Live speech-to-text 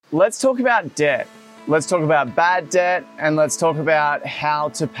Let's talk about debt. Let's talk about bad debt, and let's talk about how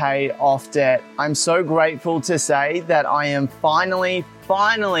to pay off debt. I'm so grateful to say that I am finally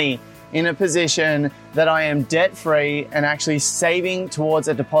in a position that I am debt-free and actually saving towards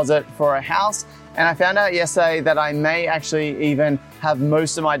a deposit for a house. And I found out yesterday that I may actually even have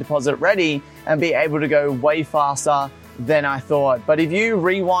most of my deposit ready and be able to go way faster than I thought. But if you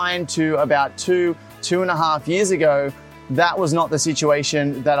rewind to about two and a half years ago, that was not the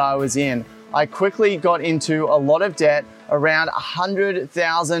situation that I was in. I quickly got into a lot of debt, around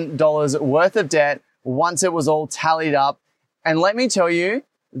 $100,000 worth of debt once it was all tallied up. And let me tell you,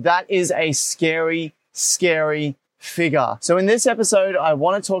 that is a scary figure. So in this episode, I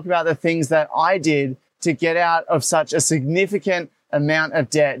want to talk about the things that I did to get out of such a significant amount of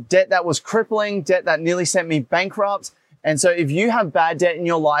debt that was crippling, debt that nearly sent me bankrupt. And so if you have bad debt in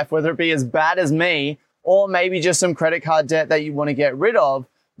your life, whether it be as bad as me, or maybe just some credit card debt that you want to get rid of,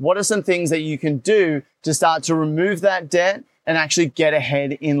 what are some things that you can do to start to remove that debt and actually get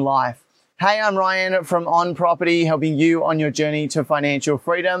ahead in life? Hey, I'm Ryan from On Property, helping you on your journey to financial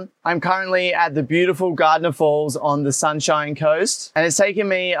freedom. I'm currently at the beautiful Gardner Falls on the Sunshine Coast, and it's taken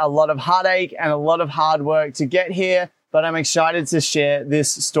me a lot of heartache and a lot of hard work to get here, but I'm excited to share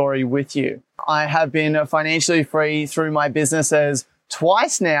this story with you. I have been financially free through my businesses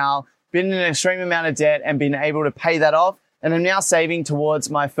twice now, been in an extreme amount of debt and been able to pay that off. And I'm now saving towards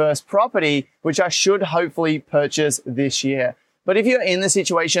my first property, which I should hopefully purchase this year. But if you're in the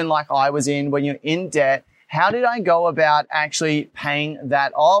situation like I was in, when you're in debt, how did I go about actually paying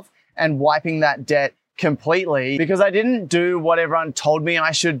that off and wiping that debt completely? Because I didn't do what everyone told me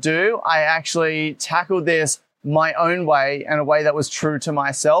I should do. I actually tackled this my own way, and a way that was true to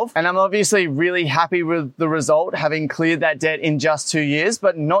myself. And I'm obviously really happy with the result, having cleared that debt in just 2 years,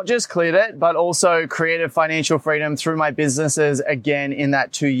 but not just cleared it, but also created financial freedom through my businesses again in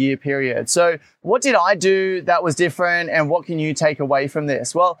that 2-year period. So what did I do that was different, and what can you take away from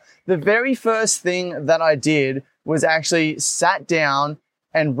this? Well, the very first thing that I did was actually sat down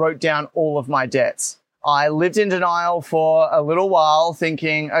and wrote down all of my debts. I lived in denial for a little while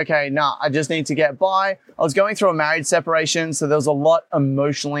thinking, okay, I just need to get by. I was going through a marriage separation, so there was a lot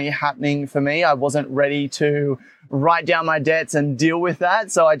emotionally happening for me. I wasn't ready to write down my debts and deal with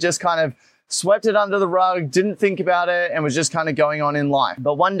that. So I just kind of swept it under the rug, didn't think about it, and was just kind of going on in life.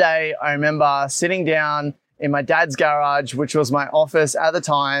 But one day I remember sitting down in my dad's garage, which was my office at the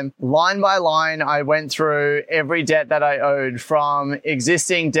time. Line by line, I went through every debt that I owed, from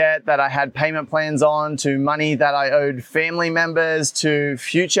existing debt that I had payment plans on, to money that I owed family members, to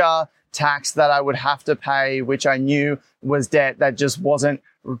future tax that I would have to pay, which I knew was debt that just wasn't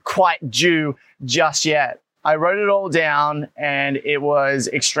quite due just yet. I wrote it all down, and it was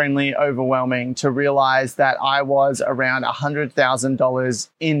extremely overwhelming to realize that I was around $100,000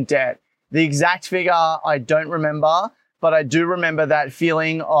 in debt. The exact figure I don't remember, but I do remember that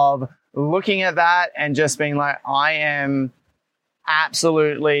feeling of looking at that and just being like, I am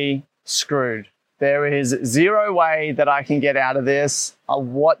absolutely screwed. There is zero way that I can get out of this.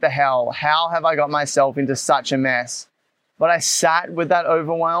 What the hell? How have I got myself into such a mess? But I sat with that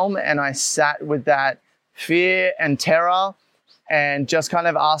overwhelm, and I sat with that fear and terror, and just kind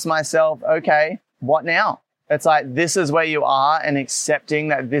of asked myself, okay, what now? It's like, this is where you are, and accepting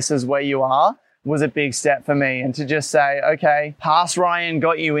that this is where you are was a big step for me. And to just say, okay, past Ryan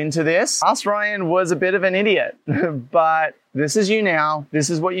got you into this. Past Ryan was a bit of an idiot, but this is you now. This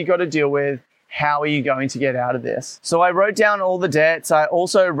is what you got to deal with. How are you going to get out of this? So I wrote down all the debts. I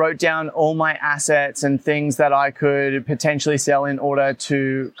also wrote down all my assets and things that I could potentially sell in order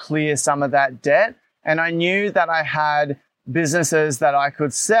to clear some of that debt. And I knew that I had businesses that I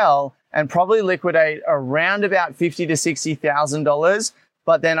could sell and probably liquidate around about $50,000 to $60,000,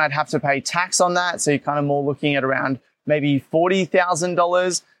 but then I'd have to pay tax on that. So you're kind of more looking at around maybe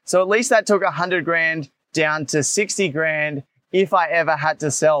 $40,000. So at least that took $100,000 down to $60,000 if I ever had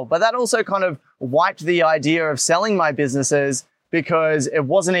to sell. But that also kind of wiped the idea of selling my businesses, because it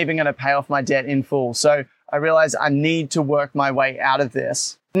wasn't even going to pay off my debt in full. So I realized I need to work my way out of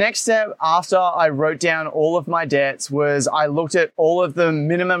this. Next step after I wrote down all of my debts was I looked at all of the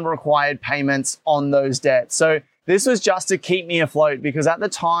minimum required payments on those debts. So this was just to keep me afloat, because at the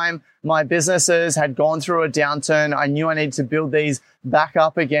time my businesses had gone through a downturn. I knew I needed to build these back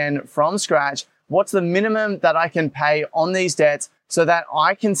up again from scratch. What's the minimum that I can pay on these debts so that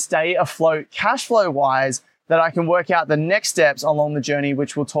I can stay afloat cash flow wise, that I can work out the next steps along the journey,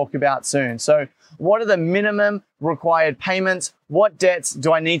 which we'll talk about soon. So what are the minimum required payments? What debts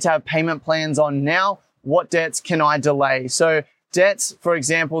do I need to have payment plans on now? What debts can I delay? So debts, for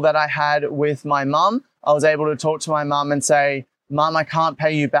example, that I had with my mum, I was able to talk to my mum and say, Mom, I can't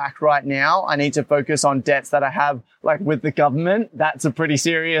pay you back right now. I need to focus on debts that I have, like with the government. That's a pretty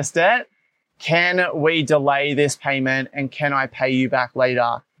serious debt. Can we delay this payment and can I pay you back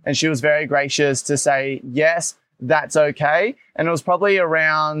later? And she was very gracious to say, yes, that's okay. And it was probably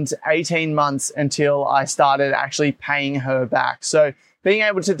around 18 months until I started actually paying her back. So being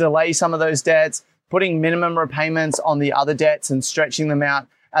able to delay some of those debts, putting minimum repayments on the other debts and stretching them out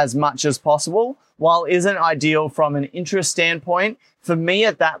as much as possible, while isn't ideal from an interest standpoint, for me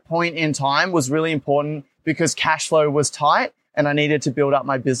at that point in time was really important because cash flow was tight and I needed to build up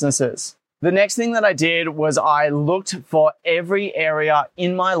my businesses. The next thing that I did was I looked for every area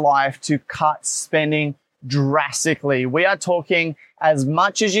in my life to cut spending drastically. We are talking as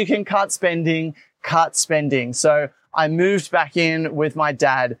much as you can cut spending, cut spending. So I moved back in with my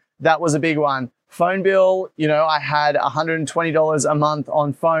dad. That was a big one. Phone bill, I had $120 a month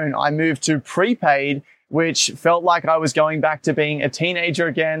on phone. I moved to prepaid, which felt like I was going back to being a teenager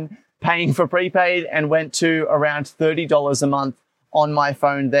again, paying for prepaid, and went to around $30 a month on my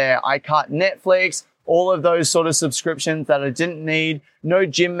phone there. I cut Netflix, all of those sort of subscriptions that I didn't need, no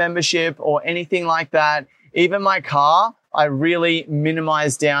gym membership or anything like that. Even my car, I really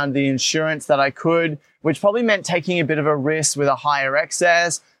minimized down the insurance that I could, which probably meant taking a bit of a risk with a higher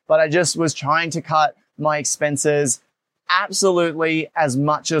excess, but I just was trying to cut my expenses absolutely as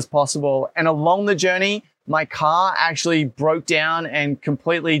much as possible. And along the journey, my car actually broke down and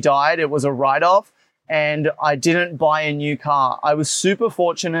completely died. It was a write-off. And I didn't buy a new car. I was super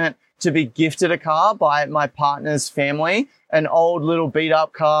fortunate to be gifted a car by my partner's family, an old little beat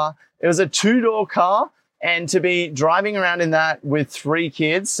up car. It was a 2-door car, and to be driving around in that with 3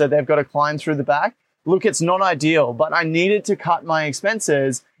 kids, so they've got to climb through the back. Look, it's not ideal, but I needed to cut my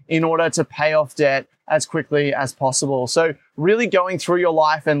expenses in order to pay off debt as quickly as possible. So really going through your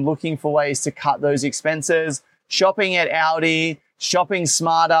life and looking for ways to cut those expenses, shopping at Audi, shopping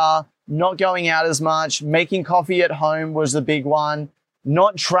smarter, not going out as much, making coffee at home was the big one,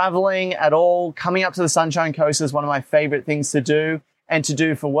 not traveling at all. Coming up to the Sunshine Coast is one of my favorite things to do and to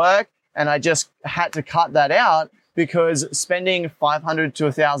do for work. And I just had to cut that out because spending $500 to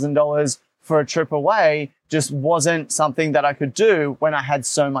 $1,000 for a trip away just wasn't something that I could do when I had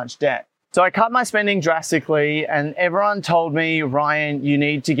so much debt. So I cut my spending drastically and everyone told me, Ryan, you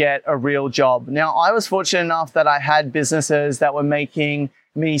need to get a real job. Now, I was fortunate enough that I had businesses that were making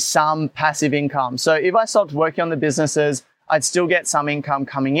me some passive income. So if I stopped working on the businesses, I'd still get some income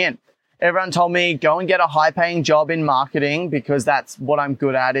coming in. Everyone told me, go and get a high paying job in marketing because that's what I'm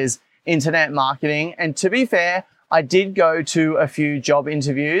good at is internet marketing. And to be fair, I did go to a few job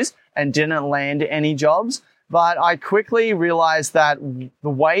interviews and didn't land any jobs. But I quickly realized that the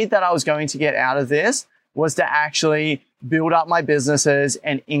way that I was going to get out of this was to actually build up my businesses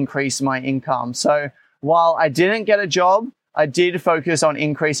and increase my income. So while I didn't get a job, I did focus on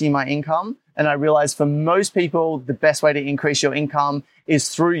increasing my income. And I realized for most people, the best way to increase your income is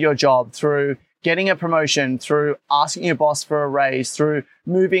through your job, through getting a promotion, through asking your boss for a raise, through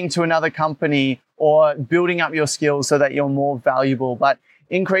moving to another company or building up your skills so that you're more valuable. But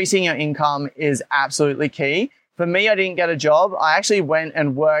increasing your income is absolutely key. For me, I didn't get a job. I actually went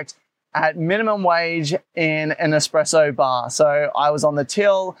and worked at minimum wage in an espresso bar. So I was on the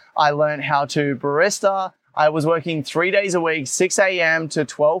till. I learned how to barista. I was working 3 days a week, 6 a.m. to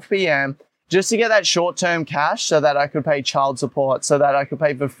 12 p.m. just to get that short-term cash so that I could pay child support, so that I could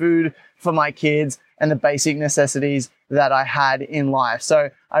pay for food for my kids and the basic necessities that I had in life. So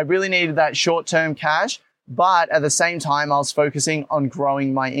I really needed that short-term cash. But at the same time, I was focusing on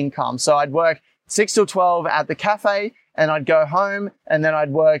growing my income. So I'd work 6 till 12 at the cafe and I'd go home and then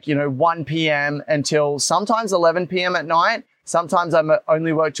I'd work, 1 p.m. until sometimes 11 p.m. at night. Sometimes I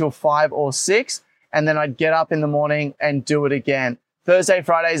only work till 5 or 6 and then I'd get up in the morning and do it again. Thursday,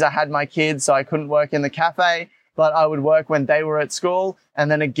 Fridays, I had my kids, so I couldn't work in the cafe, but I would work when they were at school and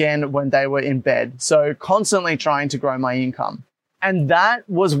then again when they were in bed. So constantly trying to grow my income. And that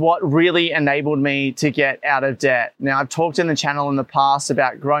was what really enabled me to get out of debt. Now, I've talked in the channel in the past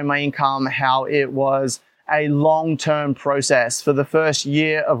about growing my income, how it was a long-term process. For the first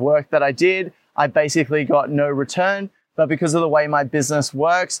year of work that I did, I basically got no return. But because of the way my business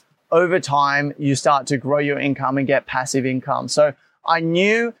works, over time, you start to grow your income and get passive income. So I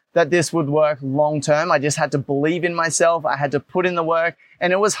knew that this would work long-term. I just had to believe in myself. I had to put in the work.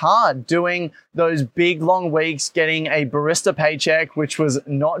 And it was hard doing those big, long weeks, getting a barista paycheck, which was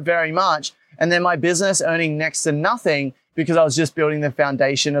not very much. And then my business earning next to nothing because I was just building the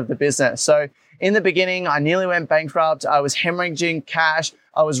foundation of the business. So in the beginning, I nearly went bankrupt. I was hemorrhaging cash.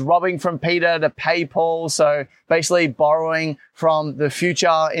 I was robbing from Peter to pay Paul. So basically borrowing from the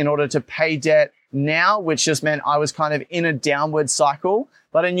future in order to pay debt now, which just meant I was kind of in a downward cycle.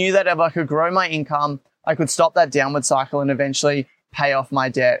 But I knew that if I could grow my income, I could stop that downward cycle and eventually pay off my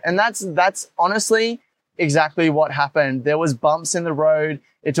debt. And that's honestly exactly what happened. There was bumps in the road.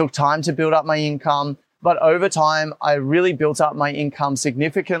 It took time to build up my income, but over time, I really built up my income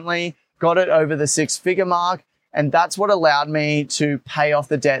significantly, got it over the 6-figure mark, and that's what allowed me to pay off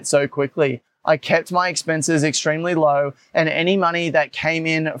the debt so quickly. I kept my expenses extremely low, and any money that came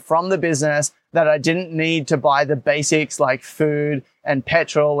in from the business that I didn't need to buy the basics like food and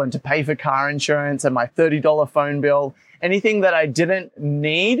petrol and to pay for car insurance and my $30 phone bill, anything that I didn't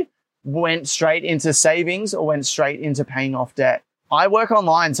need went straight into savings or went straight into paying off debt. I work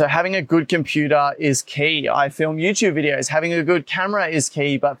online, so having a good computer is key. I film YouTube videos. Having a good camera is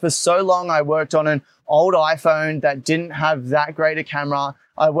key. But for so long, I worked on an old iPhone that didn't have that great a camera.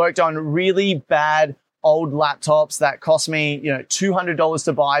 I worked on really bad old laptops that cost me, $200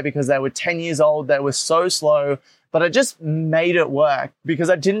 to buy because they were 10 years old. They were so slow, but I just made it work because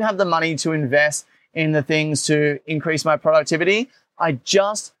I didn't have the money to invest in the things to increase my productivity. I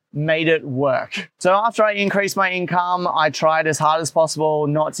just made it work. So after I increased my income, I tried as hard as possible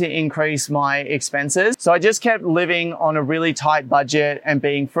not to increase my expenses. So I just kept living on a really tight budget and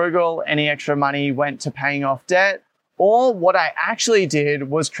being frugal. Any extra money went to paying off debt. Or what I actually did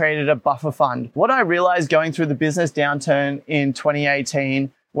was created a buffer fund. What I realized going through the business downturn in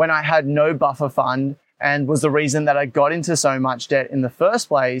 2018, when I had no buffer fund and was the reason that I got into so much debt in the first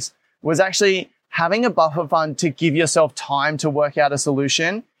place, was actually having a buffer fund to give yourself time to work out a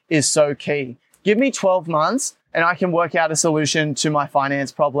solution is so key. Give me 12 months and I can work out a solution to my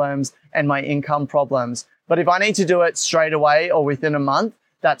finance problems and my income problems. But if I need to do it straight away or within a month,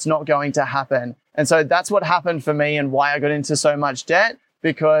 that's not going to happen. And so that's what happened for me and why I got into so much debt,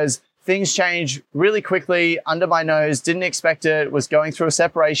 because things changed really quickly under my nose, didn't expect it, was going through a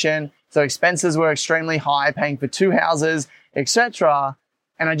separation. So expenses were extremely high, paying for 2 houses, etc.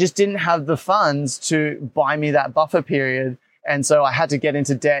 And I just didn't have the funds to buy me that buffer period. And so I had to get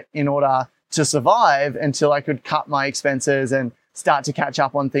into debt in order to survive until I could cut my expenses and start to catch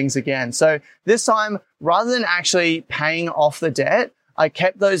up on things again. So this time, rather than actually paying off the debt, I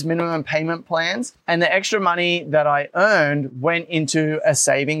kept those minimum payment plans, and the extra money that I earned went into a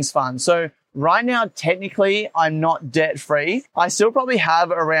savings fund. So right now, technically, I'm not debt free. I still probably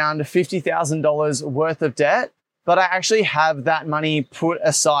have around $50,000 worth of debt, but I actually have that money put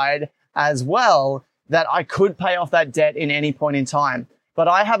aside as well, that I could pay off that debt in any point in time. But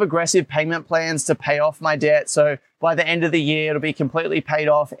I have aggressive payment plans to pay off my debt. So by the end of the year, it'll be completely paid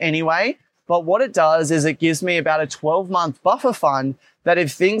off anyway. But what it does is it gives me about a 12-month buffer fund that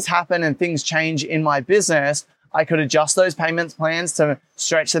if things happen and things change in my business, I could adjust those payment plans to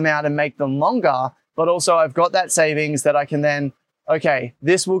stretch them out and make them longer. But also I've got that savings that I can then, okay,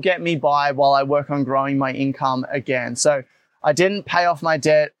 this will get me by while I work on growing my income again. So I didn't pay off my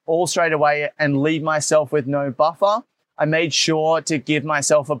debt all straight away and leave myself with no buffer. I made sure to give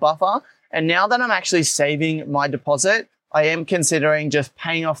myself a buffer. And now that I'm actually saving my deposit, I am considering just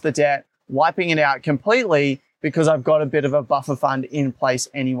paying off the debt, wiping it out completely, because I've got a bit of a buffer fund in place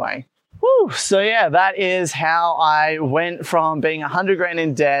anyway. Whew. So yeah, that is how I went from being 100 grand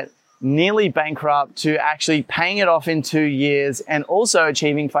in debt, nearly bankrupt, to actually paying it off in 2 years and also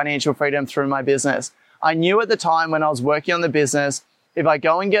achieving financial freedom through my business. I knew at the time when I was working on the business, if I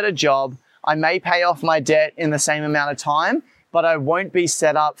go and get a job, I may pay off my debt in the same amount of time, but I won't be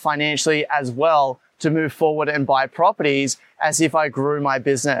set up financially as well to move forward and buy properties as if I grew my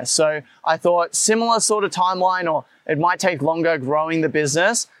business. So I thought similar sort of timeline, or it might take longer growing the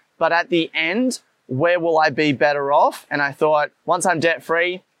business, but at the end, where will I be better off? And I thought once I'm debt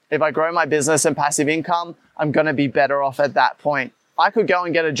free, if I grow my business and passive income, I'm going to be better off at that point. I could go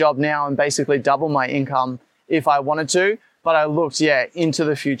and get a job now and basically double my income if I wanted to, but I looked, into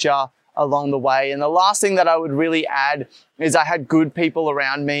the future along the way. And the last thing that I would really add is I had good people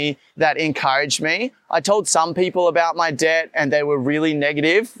around me that encouraged me. I told some people about my debt and they were really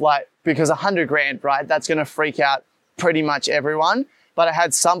negative, because 100 grand, right? That's going to freak out pretty much everyone. But I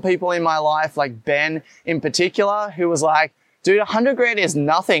had some people in my life, like Ben in particular, who was like, dude, 100 grand is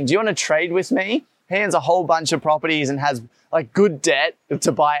nothing. Do you want to trade with me? He owns a whole bunch of properties and has good debt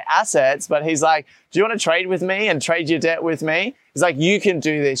to buy assets, but he's like, do you want to trade with me and trade your debt with me? He's like, you can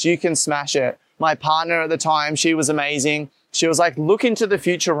do this. You can smash it. My partner at the time, she was amazing. She was like, look into the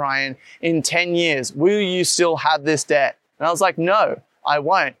future, Ryan. In 10 years, will you still have this debt? And I was like, no, I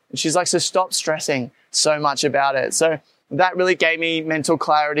won't. And she's like, so stop stressing so much about it. So that really gave me mental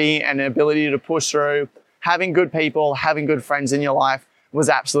clarity and an ability to push through. Having good people, having good friends in your life was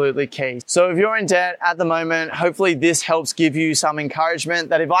absolutely key. So if you're in debt at the moment, hopefully this helps give you some encouragement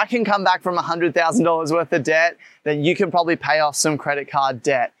that if I can come back from $100,000 worth of debt, then you can probably pay off some credit card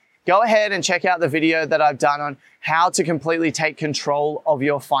debt. Go ahead and check out the video that I've done on how to completely take control of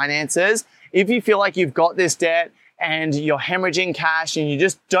your finances. If you feel like you've got this debt and you're hemorrhaging cash and you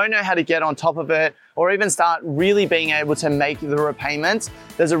just don't know how to get on top of it or even start really being able to make the repayments,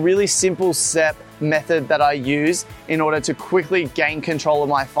 there's a really simple step method that I use in order to quickly gain control of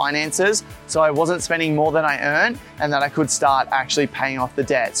my finances so I wasn't spending more than I earned and that I could start actually paying off the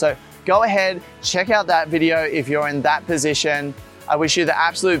debt. So go ahead, check out that video if you're in that position. I wish you the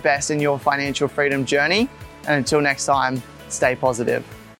absolute best in your financial freedom journey. And until next time, stay positive.